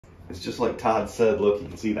It's just like Todd said, look, you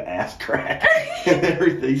can see the ass crack and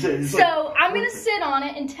everything. So I'm going to sit on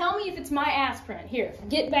it and tell me if it's my ass print. Here,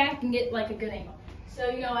 get back and get like a good angle. So,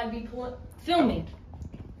 you know, I'd be filming.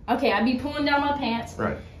 Okay, I'd be pulling down my pants.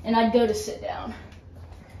 Right. And I'd go to sit down.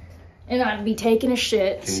 And I'd be taking a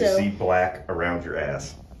shit. Can you see black around your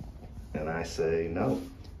ass? And I say, no.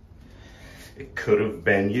 It could have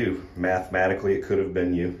been you. Mathematically, it could have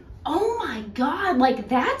been you. Oh my God, like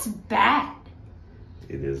that's bad.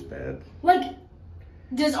 It is bad. Like,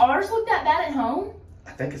 does ours look that bad at home?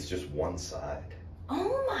 I think it's just one side.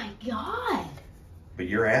 Oh my God. But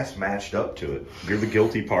your ass matched up to it. You're the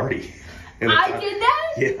guilty party. I did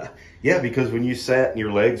that? Yeah. Yeah, because when you sat and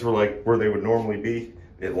your legs were like where they would normally be,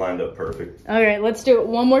 it lined up perfect. All right, let's do it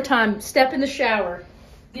one more time. Step in the shower.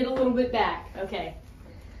 Get a little bit back. Okay.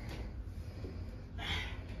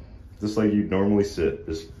 Just like you'd normally sit.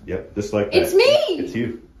 Just like that. It's me! It's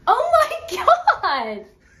you. Oh my God!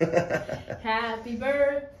 Happy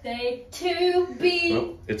birthday to be.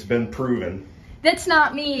 Well, it's been proven. That's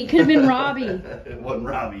not me. It could have been Robbie. It wasn't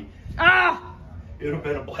Robbie. Ah! It would have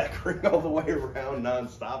been a black ring all the way around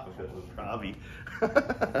nonstop if it was Robbie.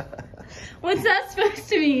 What's that supposed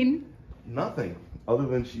to mean? Nothing. Other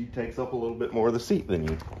than she takes up a little bit more of the seat than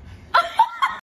you.